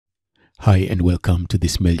Hi and welcome to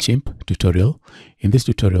this Mailchimp tutorial. In this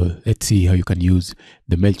tutorial, let's see how you can use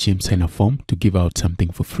the Mailchimp sign-up form to give out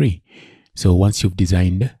something for free. So once you've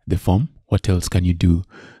designed the form, what else can you do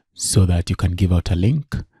so that you can give out a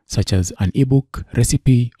link, such as an ebook,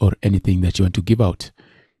 recipe, or anything that you want to give out?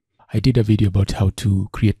 I did a video about how to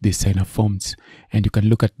create these sign-up forms, and you can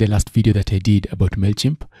look at the last video that I did about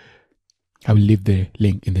Mailchimp. I will leave the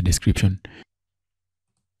link in the description.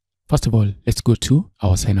 First of all, let's go to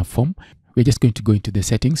our sign-up form. We're just going to go into the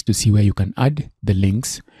settings to see where you can add the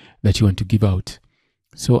links that you want to give out.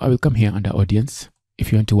 So I will come here under audience.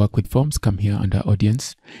 If you want to work with forms, come here under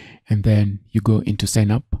audience, and then you go into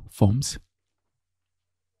sign up forms.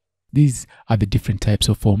 These are the different types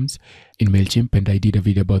of forms in Mailchimp, and I did a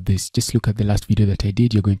video about this. Just look at the last video that I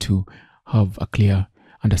did. You're going to have a clear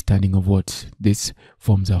understanding of what these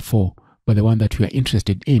forms are for. But the one that we are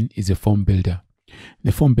interested in is a form builder.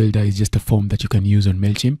 The form builder is just a form that you can use on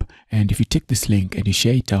Mailchimp, and if you take this link and you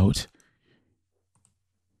share it out,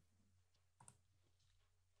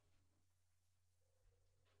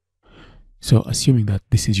 so assuming that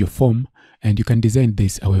this is your form, and you can design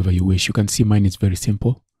this however you wish. You can see mine is very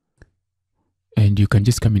simple, and you can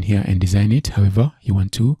just come in here and design it however you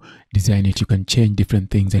want to design it. You can change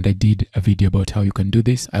different things, and I did a video about how you can do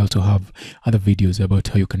this. I also have other videos about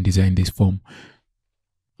how you can design this form.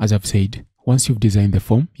 As I've said, once you've designed the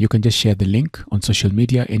form, you can just share the link on social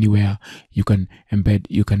media, anywhere you can embed,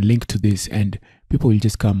 you can link to this, and people will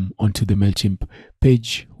just come onto the Mailchimp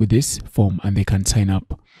page with this form and they can sign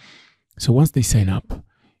up. So once they sign up,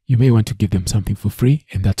 you may want to give them something for free,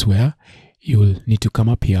 and that's where you will need to come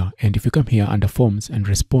up here. And if you come here under forms and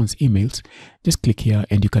response emails, just click here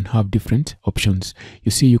and you can have different options. You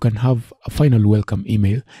see, you can have a final welcome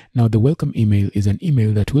email. Now the welcome email is an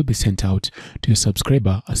email that will be sent out to your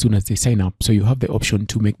subscriber as soon as they sign up. So you have the option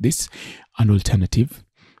to make this an alternative.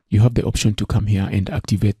 You have the option to come here and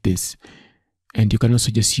activate this. And you can also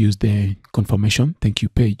just use the confirmation thank you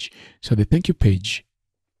page. So the thank you page,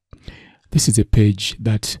 this is a page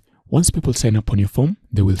that once people sign up on your form,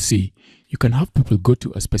 they will see. You can have people go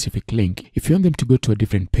to a specific link. If you want them to go to a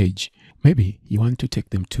different page, maybe you want to take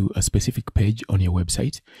them to a specific page on your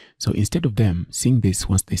website. So instead of them seeing this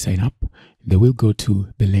once they sign up, they will go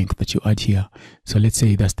to the link that you add here. So let's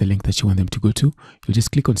say that's the link that you want them to go to. You'll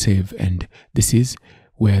just click on save, and this is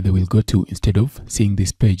where they will go to instead of seeing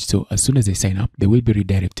this page. So as soon as they sign up, they will be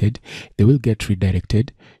redirected. They will get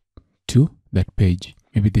redirected to that page.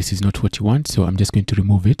 Maybe this is not what you want, so I'm just going to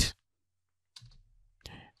remove it.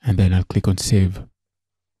 And then I'll click on save.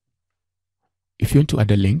 If you want to add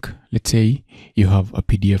a link, let's say you have a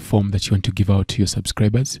PDF form that you want to give out to your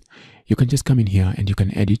subscribers, you can just come in here and you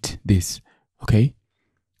can edit this, okay?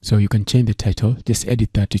 So you can change the title, just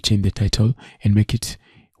edit that to change the title and make it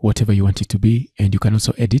whatever you want it to be. And you can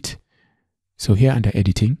also edit. So here under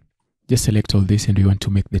editing, just select all this, and we want to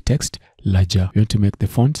make the text larger. We want to make the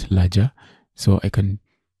font larger. So I can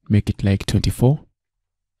make it like 24.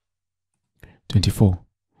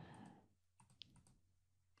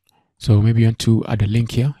 So maybe you want to add a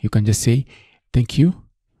link here. You can just say, thank you.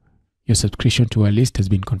 Your subscription to our list has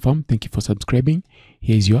been confirmed. Thank you for subscribing.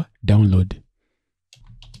 Here's your download.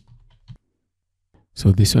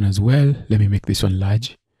 So this one as well. Let me make this one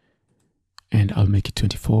large, and I'll make it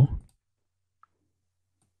 24.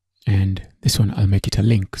 And this one, I'll make it a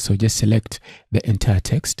link. So just select the entire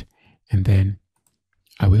text, and then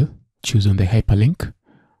I will choose on the hyperlink,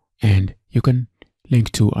 and you can link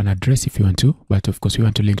to an address if you want to, but of course we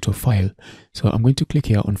want to link to a file. So I'm going to click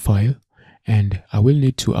here on file, and I will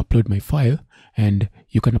need to upload my file, and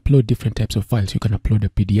you can upload different types of files. You can upload a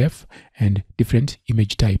PDF and different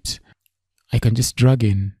image types. I can just drag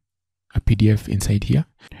in a PDF inside here,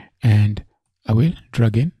 and I will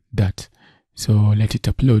drag in that. So let it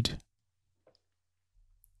upload.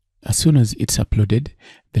 As soon as it's uploaded,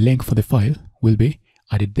 the link for the file will be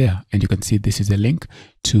added there, and you can see this is a link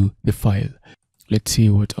to the file. Let's see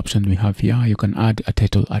what option we have here. You can add a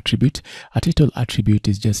title attribute. A title attribute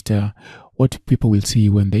is just what people will see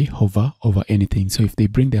when they hover over anything. So if they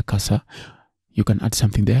bring their cursor, you can add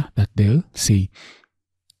something there that they'll see.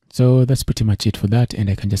 So that's pretty much it for that, and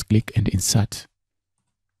I can just click and insert.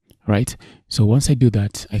 Right? So once I do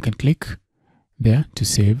that, I can click there to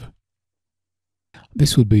save.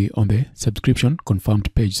 This will be on the subscription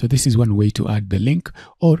confirmed page. So this is one way to add the link,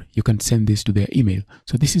 or you can send this to their email.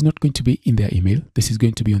 So this is not going to be in their email. This is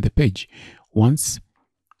going to be on the page. Once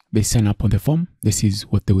they sign up on the form, this is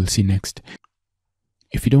what they will see next.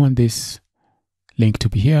 If you don't want this link to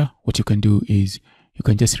be here, what you can do is you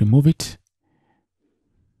can just remove it.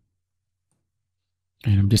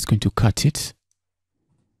 And I'm just going to cut it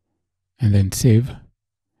and then save.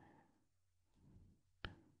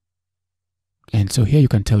 And so here you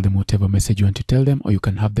can tell them whatever message you want to tell them, or you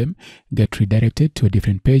can have them get redirected to a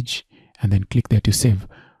different page and then click there to save.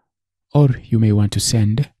 Or you may want to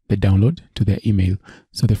send the download to their email.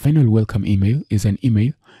 So the final welcome email is an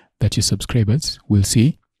email that your subscribers will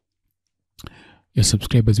see. Your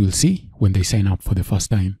subscribers will see when they sign up for the first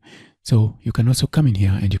time. So you can also come in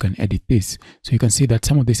here and you can edit this. So you can see that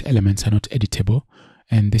some of these elements are not editable,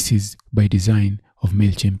 and this is by design of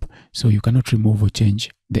Mailchimp. So you cannot remove or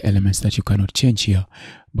change the elements that you cannot change here,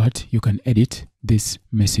 but you can edit this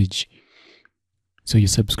message. So your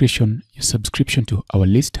subscription to our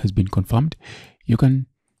list has been confirmed. You can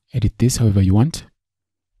edit this however you want,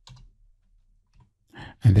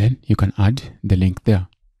 and then you can add the link there.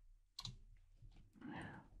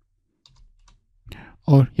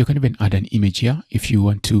 Or you can even add an image here. If you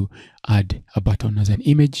want to add a button as an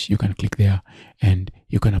image, you can click there and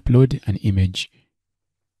you can upload an image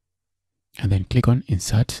and then click on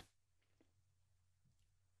insert.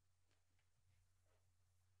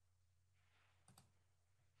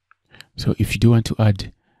 So if you do want to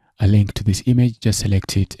add a link to this image, just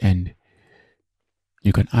select it and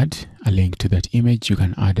you can add a link to that image. You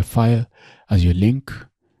can add a file as your link,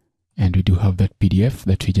 and we do have that PDF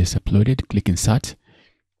that we just uploaded. Click insert,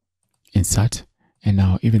 and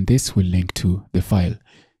now even this will link to the file.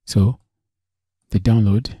 So the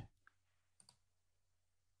download,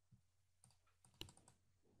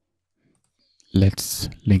 let's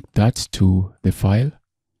link that to the file.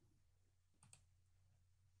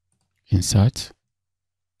 Insert,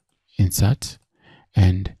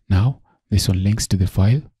 and now this one links to the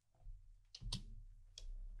file.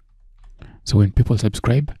 So when people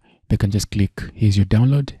subscribe, they can just click here's your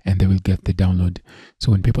download and they will get the download.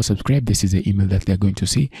 So when people subscribe, this is the email that they're going to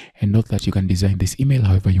see. And note that you can design this email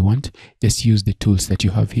however you want. Just use the tools that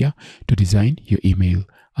you have here to design your email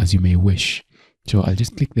as you may wish. So I'll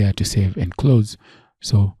just click there to save and close.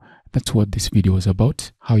 So that's what this video was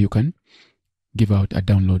about, how you can give out a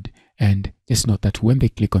download. And just note that when they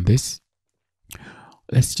click on this,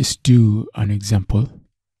 let's just do an example.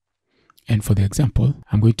 And for the example,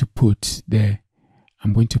 I'm going to put the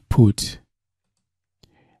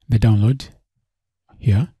download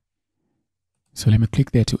here. So let me click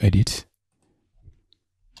there to edit.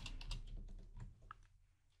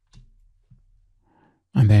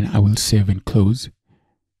 And then I will save and close.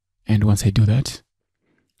 And once I do that,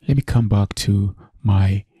 let me come back to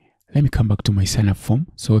my sign up form.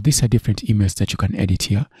 So these are different emails that you can edit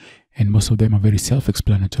here, and most of them are very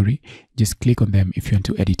self-explanatory. Just click on them if you want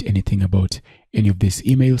to edit anything about any of these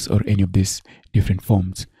emails or any of these different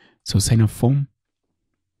forms. So sign up form.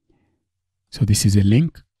 So this is a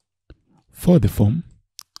link for the form.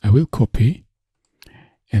 I will copy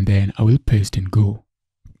and then I will paste and go.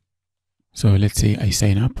 So let's say I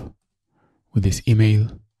sign up with this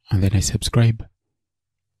email and then I subscribe.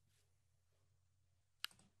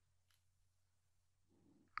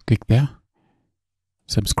 Click there,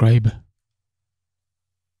 subscribe.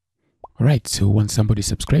 All right, so once somebody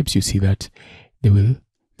subscribes, you see that they will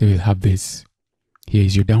have this. Here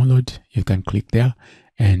is your download. You can click there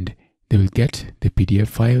and they will get the PDF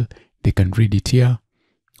file. They can read it here,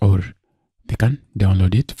 or they can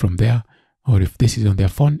download it from there. Or if this is on their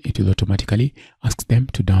phone, it will automatically ask them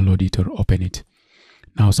to download it or open it.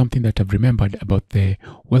 Now, something that I've remembered about the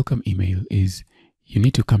welcome email is you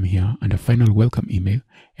need to come here under final welcome email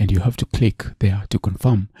and you have to click there to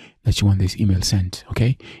confirm that you want this email sent.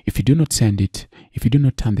 Okay, if you do not send it, if you do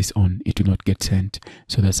not turn this on, it will not get sent.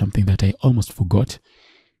 So that's something that I almost forgot.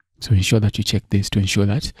 So ensure that you check this to ensure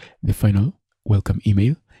that the final welcome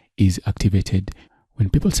email is activated. When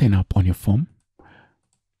people sign up on your form,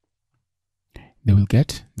 they will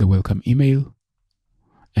get the welcome email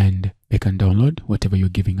and they can download whatever you're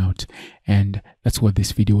giving out. And that's what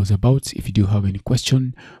this video was about. If you do have any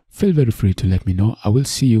question, feel very free to let me know. I will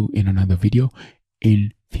see you in another video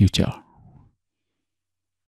in future.